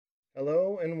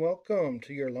Hello and welcome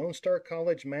to your Lone Star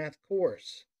College math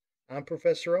course. I'm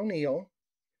Professor O'Neill.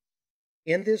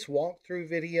 In this walkthrough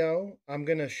video, I'm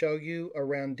going to show you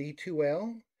around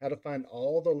D2L, how to find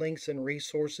all the links and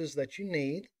resources that you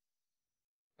need.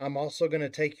 I'm also going to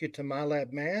take you to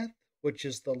MyLab Math, which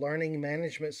is the learning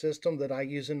management system that I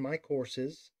use in my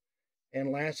courses.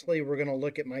 And lastly, we're going to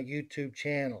look at my YouTube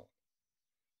channel.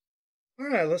 All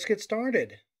right, let's get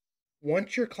started.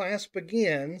 Once your class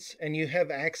begins and you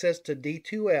have access to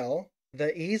D2L,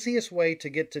 the easiest way to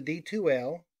get to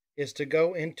D2L is to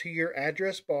go into your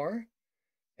address bar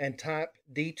and type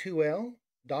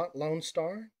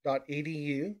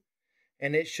d2l.lonestar.edu,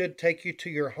 and it should take you to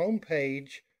your home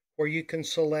page where you can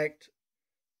select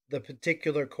the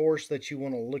particular course that you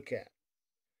want to look at.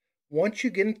 Once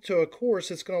you get into a course,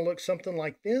 it's going to look something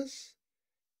like this.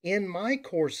 In my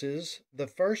courses, the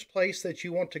first place that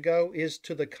you want to go is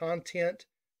to the Content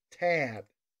tab.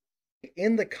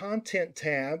 In the Content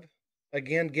tab,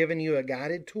 again giving you a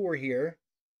guided tour here,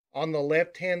 on the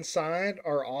left-hand side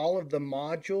are all of the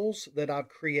modules that I've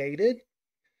created,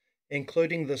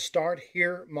 including the Start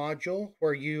Here module,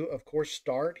 where you, of course,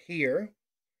 start here.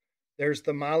 There's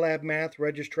the MyLab Math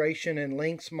Registration and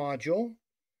Links module,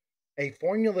 a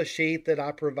formula sheet that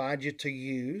I provide you to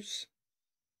use,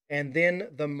 and then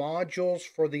the modules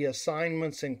for the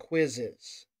assignments and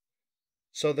quizzes.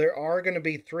 So there are going to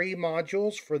be 3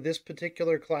 modules for this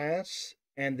particular class,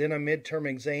 and then a midterm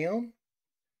exam,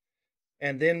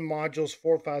 and then modules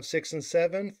 4, 5, 6, and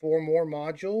 7, 4 more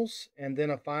modules, and then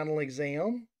a final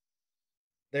exam.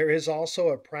 There is also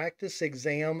a practice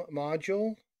exam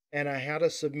module and a how to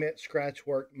submit scratch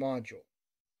work module.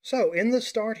 So in the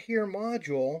Start Here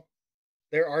module,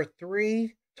 there are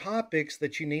 3 topics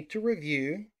that you need to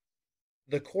review.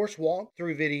 The course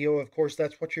walkthrough video, of course,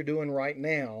 that's what you're doing right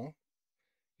now.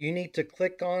 You need to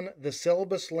click on the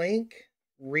syllabus link,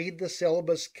 read the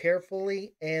syllabus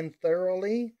carefully and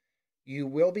thoroughly. You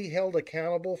will be held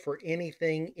accountable for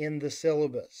anything in the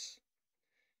syllabus.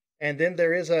 And then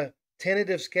there is a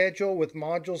tentative schedule with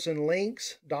modules and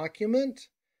links document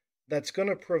that's going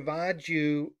to provide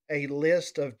you a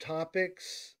list of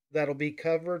topics that'll be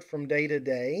covered from day to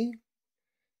day.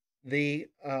 The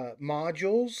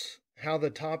modules, how the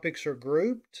topics are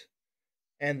grouped,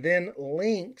 and then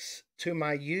links to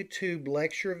my YouTube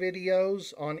lecture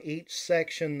videos on each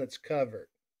section that's covered.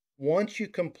 Once you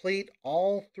complete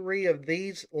all 3 of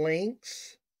these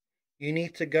links, you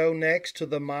need to go next to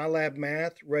the MyLab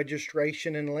Math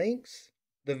Registration and Links.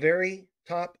 The very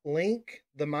top link,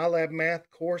 the MyLab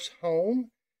Math course home,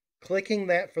 clicking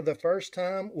that for the first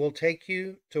time will take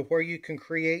you to where you can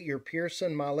create your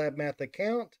Pearson MyLab Math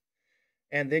account,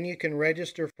 and then you can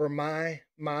register for my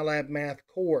MyLab Math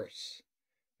course.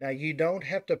 Now, you don't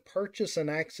have to purchase an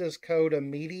access code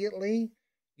immediately.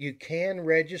 You can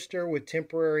register with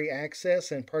temporary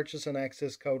access and purchase an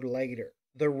access code later.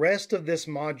 The rest of this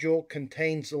module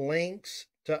contains links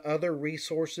to other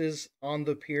resources on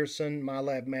the Pearson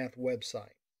MyLab Math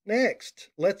website. Next,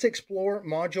 let's explore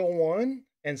Module 1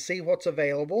 and see what's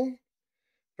available.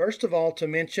 First of all, to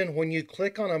mention, when you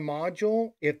click on a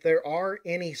module, if there are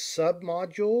any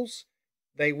sub-modules,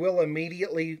 they will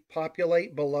immediately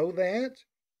populate below that.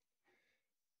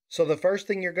 So the first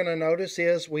thing you're going to notice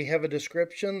is we have a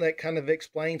description that kind of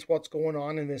explains what's going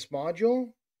on in this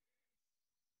module.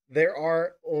 There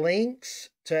are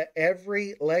links to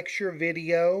every lecture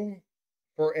video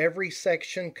for every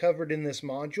section covered in this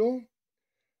module.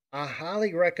 I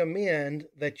highly recommend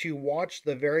that you watch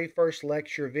the very first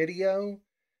lecture video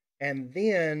and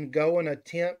then go and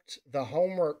attempt the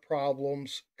homework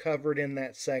problems covered in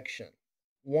that section.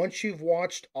 Once you've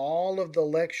watched all of the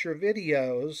lecture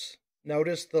videos,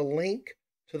 notice the link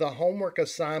to the homework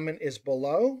assignment is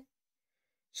below.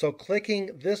 So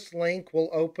clicking this link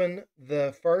will open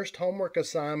the first homework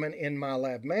assignment in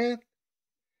MyLab Math.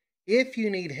 If you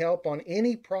need help on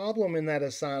any problem in that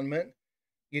assignment,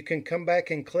 you can come back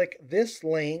and click this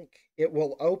link. It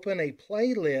will open a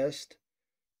playlist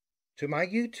to my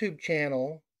YouTube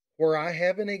channel where I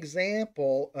have an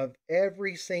example of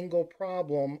every single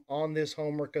problem on this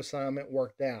homework assignment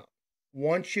worked out.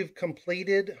 Once you've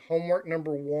completed homework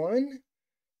number 1,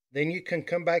 then you can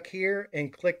come back here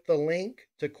and click the link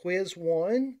to quiz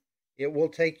 1. It will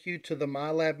take you to the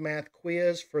MyLab Math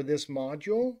quiz for this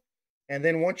module. And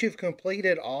then once you've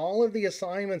completed all of the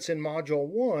assignments in module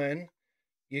 1,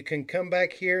 you can come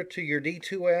back here to your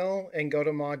D2L and go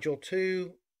to module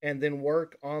 2 and then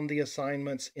work on the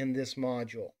assignments in this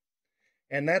module.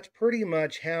 And that's pretty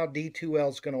much how D2L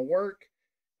is going to work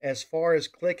as far as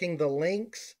clicking the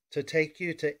links to take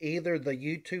you to either the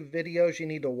YouTube videos you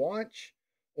need to watch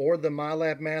or the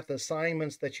MyLab Math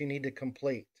assignments that you need to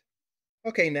complete.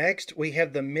 Okay, next we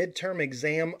have the midterm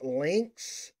exam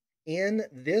links. In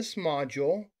this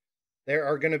module, there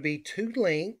are going to be two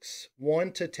links,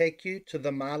 one to take you to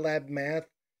the MyLab Math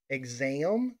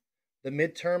exam. The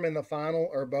midterm and the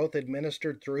final are both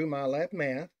administered through MyLab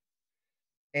Math.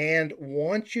 And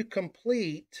once you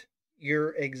complete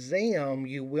your exam,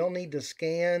 you will need to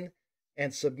scan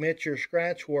and submit your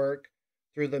scratch work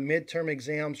through the midterm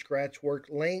exam scratch work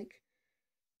link.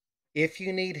 If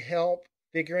you need help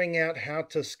figuring out how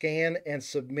to scan and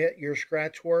submit your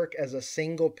scratch work as a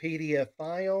single PDF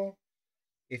file,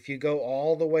 if you go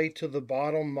all the way to the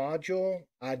bottom module,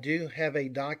 I do have a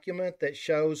document that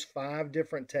shows 5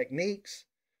 different techniques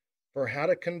for how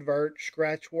to convert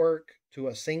scratch work to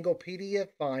a single PDF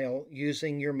file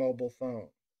using your mobile phone.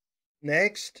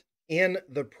 Next, in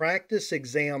the practice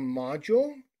exam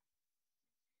module,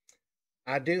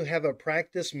 I do have a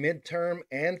practice midterm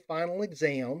and final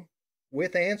exam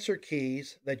with answer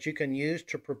keys that you can use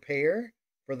to prepare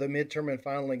for the midterm and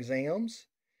final exams.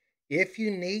 If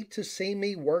you need to see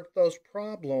me work those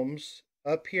problems,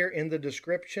 up here in the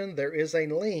description, there is a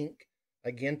link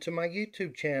again to my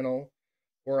YouTube channel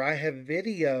where I have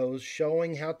videos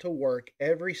showing how to work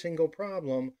every single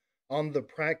problem on the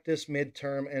practice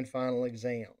midterm and final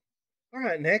exam. All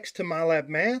right, next to MyLab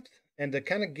Math, and to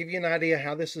kind of give you an idea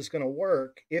how this is going to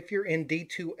work, if you're in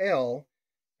D2L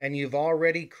and you've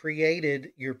already created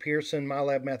your Pearson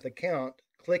MyLab Math account,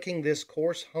 clicking this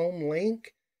course home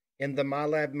link in the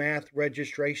MyLab Math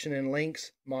registration and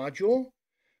links module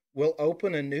will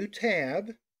open a new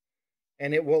tab,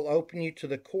 and it will open you to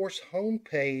the course home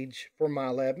page for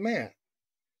MyLab Math.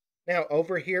 Now,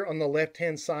 over here on the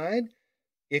left-hand side,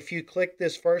 if you click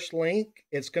this first link,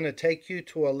 it's going to take you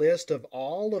to a list of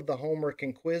all of the homework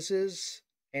and quizzes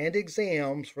and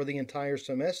exams for the entire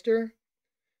semester.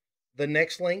 The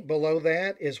next link below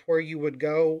that is where you would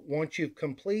go once you've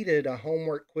completed a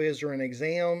homework quiz or an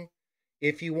exam.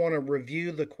 If you want to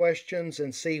review the questions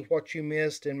and see what you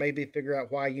missed and maybe figure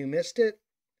out why you missed it.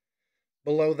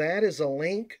 Below that is a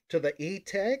link to the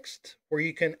e-text where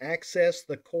you can access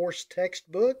the course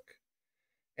textbook.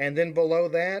 And then below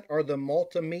that are the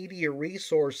multimedia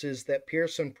resources that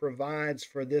Pearson provides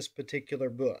for this particular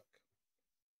book.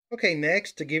 Okay,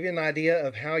 next, to give you an idea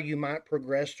of how you might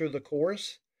progress through the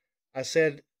course, I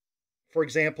said, for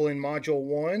example, in Module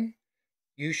 1,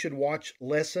 you should watch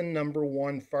lesson number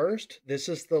 1 first. This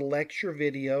is the lecture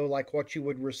video like what you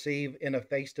would receive in a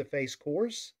face-to-face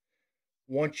course.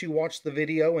 Once you watch the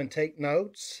video and take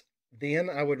notes, then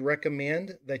I would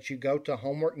recommend that you go to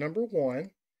homework number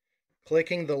 1.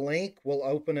 Clicking the link will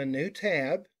open a new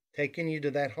tab, taking you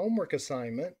to that homework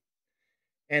assignment.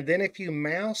 And then if you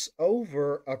mouse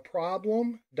over a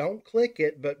problem, don't click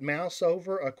it, but mouse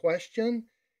over a question,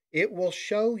 it will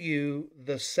show you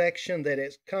the section that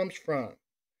it comes from.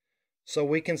 So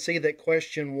we can see that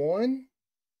question 1,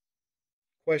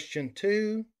 question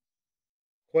 2,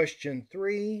 question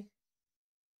 3,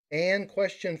 and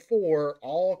question 4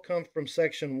 all come from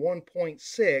section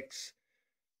 1.6,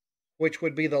 which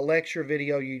would be the lecture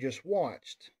video you just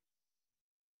watched.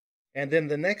 And then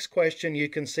the next question you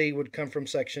can see would come from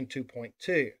section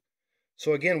 2.2.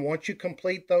 So again, once you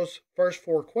complete those first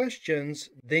 4 questions,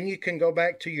 then you can go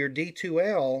back to your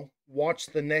D2L, watch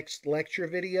the next lecture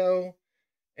video,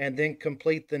 and then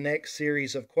complete the next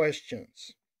series of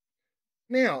questions.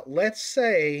 Now, let's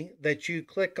say that you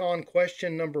click on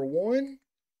question number 1.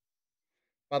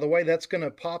 By the way, that's going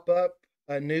to pop up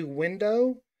a new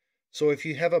window. So if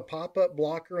you have a pop-up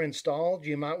blocker installed,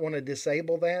 you might want to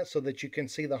disable that so that you can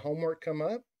see the homework come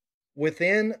up.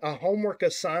 Within a homework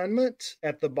assignment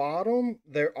at the bottom,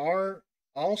 there are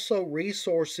also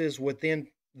resources within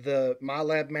the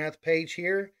MyLab Math page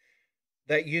here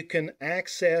that you can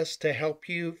access to help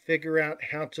you figure out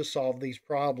how to solve these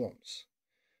problems.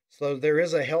 So there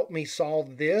is a Help Me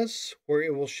Solve This, where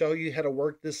it will show you how to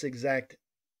work this exact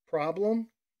problem.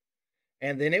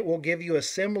 And then it will give you a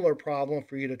similar problem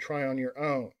for you to try on your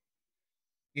own.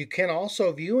 You can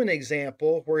also view an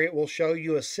example where it will show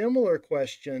you a similar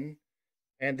question,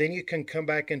 and then you can come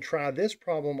back and try this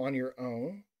problem on your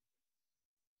own.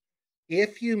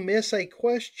 If you miss a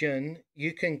question,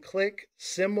 you can click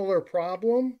Similar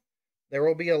Problem. There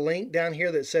will be a link down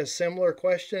here that says Similar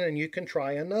Question, and you can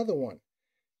try another one.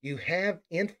 You have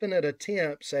infinite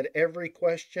attempts at every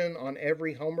question on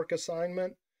every homework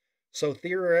assignment. So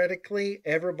theoretically,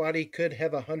 everybody could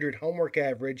have 100 homework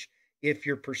average if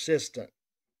you're persistent.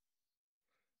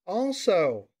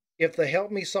 Also, if the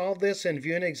Help Me Solve This and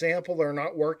View an Example are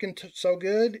not working so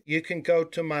good, you can go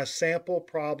to my sample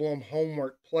problem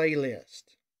homework playlist.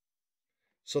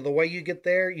 So the way you get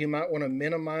there, you might want to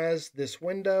minimize this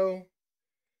window,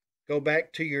 go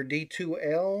back to your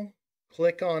D2L,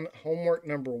 click on homework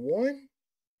number 1,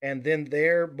 and then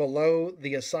there below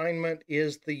the assignment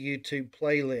is the YouTube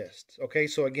playlist. Okay,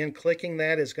 so again, clicking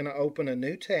that is going to open a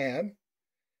new tab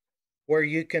where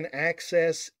you can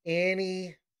access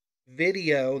any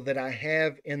video that I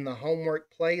have in the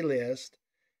homework playlist.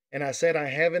 And I said I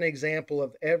have an example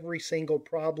of every single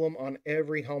problem on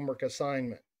every homework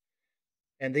assignment.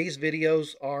 And these videos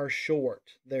are short.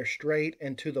 They're straight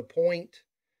and to the point.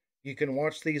 You can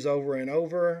watch these over and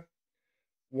over.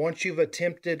 Once you've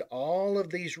attempted all of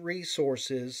these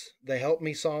resources, the Help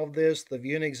Me Solve This, the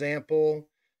View an Example,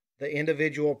 the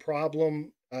individual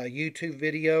problem YouTube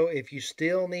video, if you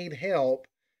still need help,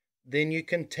 then you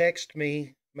can text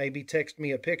me, maybe text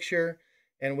me a picture,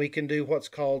 and we can do what's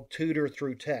called tutor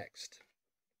through text.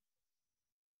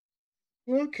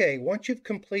 Okay, once you've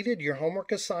completed your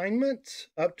homework assignment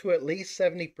up to at least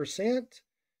 70%,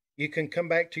 you can come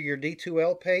back to your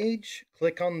D2L page,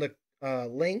 click on the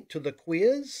link to the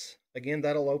quiz. Again,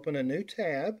 that'll open a new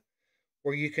tab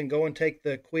where you can go and take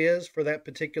the quiz for that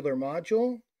particular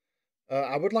module.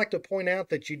 I would like to point out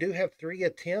that you do have 3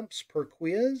 attempts per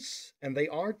quiz, and they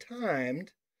are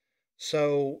timed.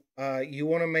 So you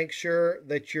want to make sure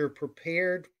that you're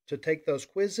prepared to take those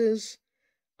quizzes.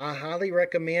 I highly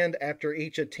recommend after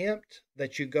each attempt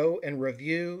that you go and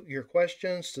review your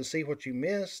questions to see what you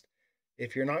missed.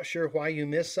 If you're not sure why you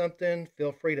missed something,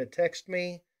 feel free to text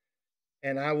me,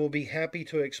 and I will be happy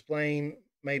to explain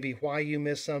maybe why you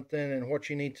missed something and what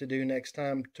you need to do next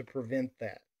time to prevent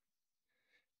that.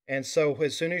 And so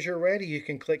as soon as you're ready, you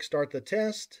can click Start the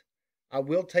Test. I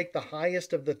will take the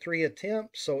highest of the 3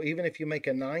 attempts, so even if you make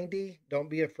a 90, don't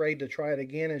be afraid to try it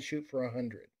again and shoot for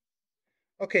 100.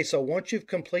 Okay, so once you've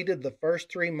completed the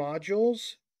first 3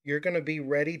 modules, you're going to be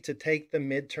ready to take the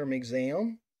midterm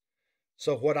exam.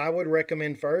 So what I would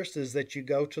recommend first is that you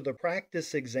go to the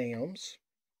practice exams,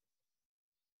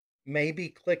 maybe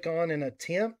click on and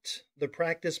attempt the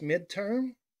practice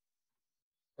midterm,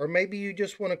 or maybe you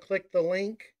just want to click the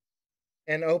link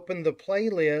and open the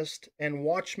playlist and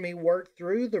watch me work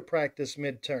through the practice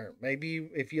midterm. Maybe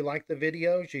if you like the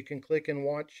videos, you can click and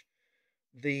watch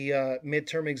the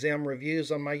midterm exam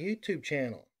reviews on my YouTube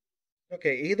channel.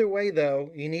 Okay, either way though,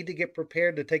 you need to get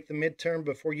prepared to take the midterm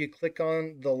before you click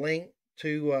on the link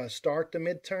to start the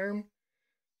midterm.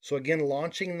 So again,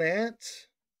 launching that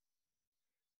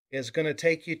is going to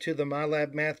take you to the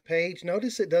MyLab Math page.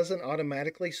 Notice it doesn't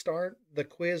automatically start the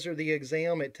quiz or the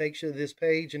exam. It takes you to this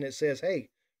page and it says, hey,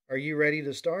 are you ready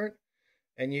to start?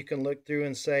 And you can look through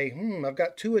and say, I've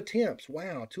got 2 attempts.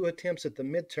 Wow, 2 attempts at the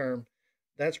midterm.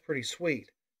 That's pretty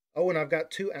sweet. Oh, and I've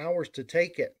got 2 hours to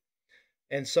take it.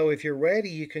 And so if you're ready,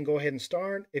 you can go ahead and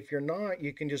start. If you're not,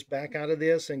 you can just back out of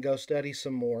this and go study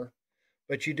some more.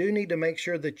 But you do need to make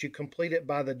sure that you complete it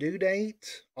by the due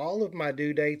date. All of my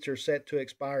due dates are set to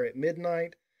expire at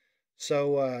midnight.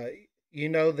 So you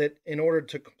know that in order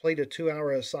to complete a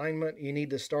 2-hour assignment, you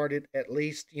need to start it at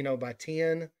least, by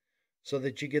 10 so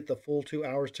that you get the full 2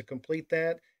 hours to complete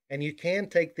that. And you can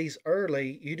take these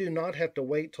early. You do not have to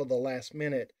wait till the last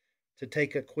minute to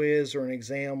take a quiz or an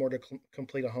exam or to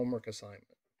complete a homework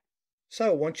assignment.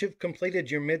 So once you've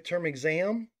completed your midterm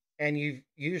exam, and you've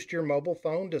used your mobile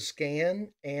phone to scan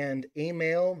and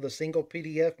email the single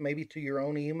PDF maybe to your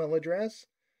own email address,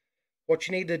 what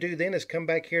you need to do then is come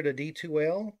back here to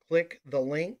D2L, click the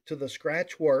link to the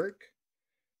scratch work,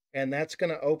 and that's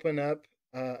going to open up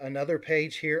another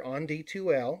page here on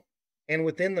D2L. And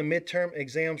within the midterm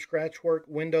exam scratch work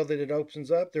window that it opens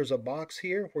up, there's a box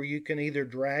here where you can either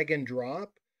drag and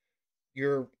drop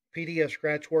your PDF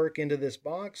scratch work into this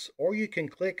box, or you can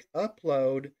click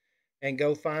upload and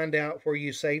go find out where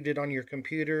you saved it on your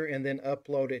computer and then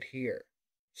upload it here.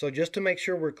 So just to make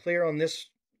sure we're clear on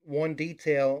this one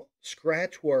detail,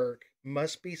 scratch work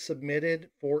must be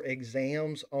submitted for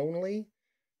exams only.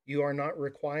 You are not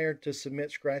required to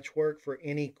submit scratch work for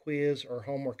any quiz or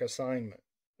homework assignment.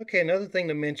 Okay, another thing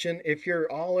to mention, if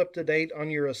you're all up to date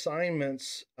on your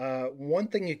assignments, one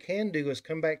thing you can do is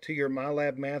come back to your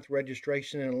MyLab Math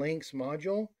registration and links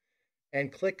module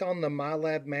and click on the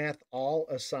MyLab Math All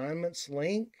Assignments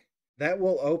link. That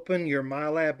will open your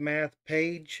MyLab Math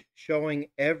page showing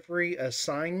every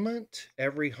assignment,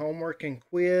 every homework and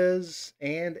quiz,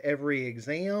 and every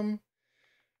exam.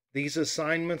 These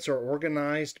assignments are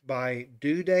organized by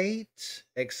due date,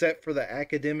 except for the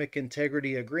Academic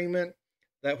Integrity Agreement.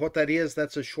 What that is,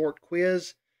 that's a short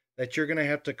quiz that you're going to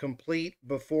have to complete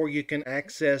before you can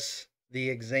access the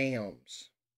exams.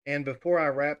 And before I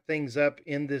wrap things up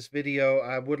in this video,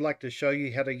 I would like to show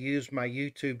you how to use my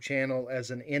YouTube channel as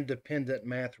an independent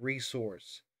math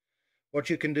resource. What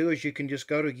you can do is you can just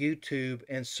go to YouTube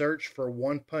and search for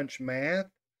One Punch Math.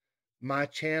 My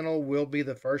channel will be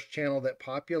the first channel that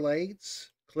populates.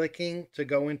 Clicking to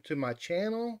go into my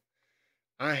channel,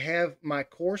 I have my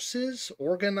courses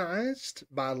organized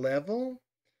by level.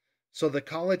 So the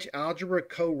college algebra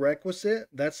co-requisite,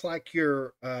 that's like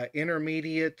your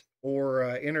intermediate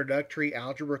or introductory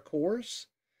algebra course.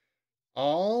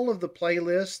 All of the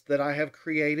playlists that I have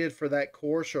created for that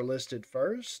course are listed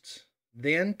first.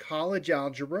 Then college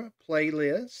algebra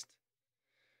playlist,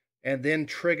 and then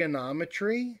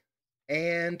trigonometry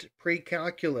and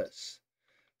pre-calculus.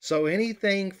 So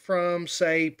anything from,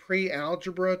 say,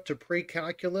 pre-algebra to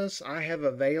pre-calculus, I have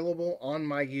available on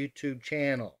my YouTube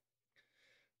channel.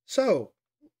 So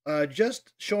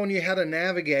just showing you how to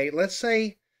navigate. Let's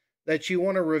say that you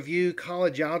want to review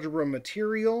college algebra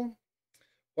material.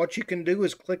 What you can do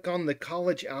is click on the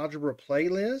college algebra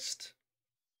playlist,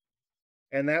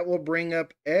 and that will bring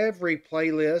up every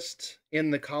playlist in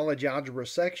the college algebra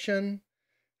section.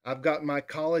 I've got my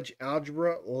college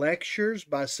algebra lectures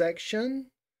by section.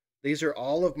 These are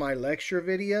all of my lecture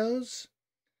videos.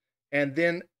 And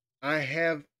then I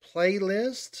have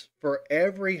playlists for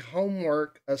every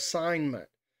homework assignment.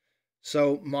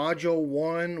 So module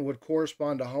 1 would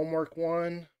correspond to homework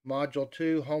 1, module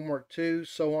 2, homework 2,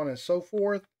 so on and so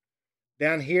forth.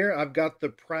 Down here, I've got the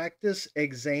practice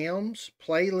exams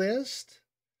playlist,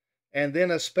 and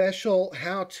then a special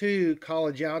how-to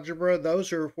college algebra.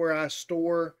 Those are where I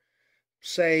store,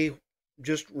 say,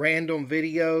 just random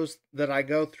videos that I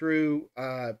go through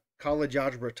college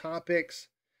algebra topics.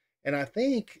 And I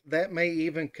think that may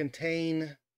even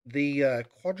contain the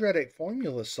quadratic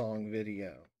formula song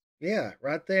video. Yeah,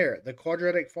 right there, the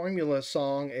quadratic formula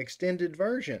song extended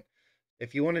version.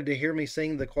 If you wanted to hear me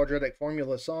sing the quadratic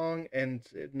formula song, and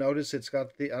notice it's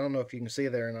got the, I don't know if you can see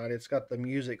there or not, it's got the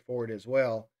music for it as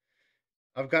well.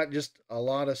 I've got just a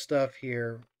lot of stuff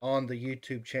here on the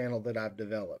YouTube channel that I've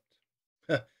developed.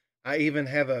 I even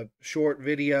have a short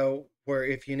video where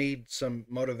if you need some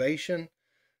motivation,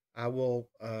 I will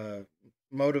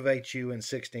motivate you in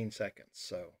 16 seconds.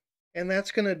 So, and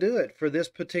that's going to do it for this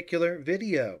particular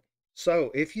video.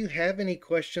 So if you have any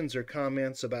questions or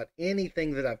comments about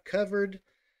anything that I've covered,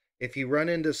 if you run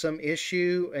into some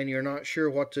issue and you're not sure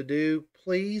what to do,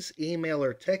 please email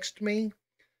or text me.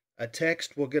 A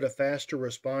text will get a faster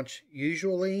response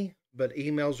usually, but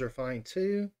emails are fine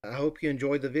too. I hope you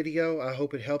enjoyed the video. I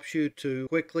hope it helps you to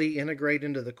quickly integrate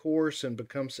into the course and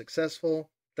become successful.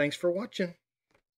 Thanks for watching.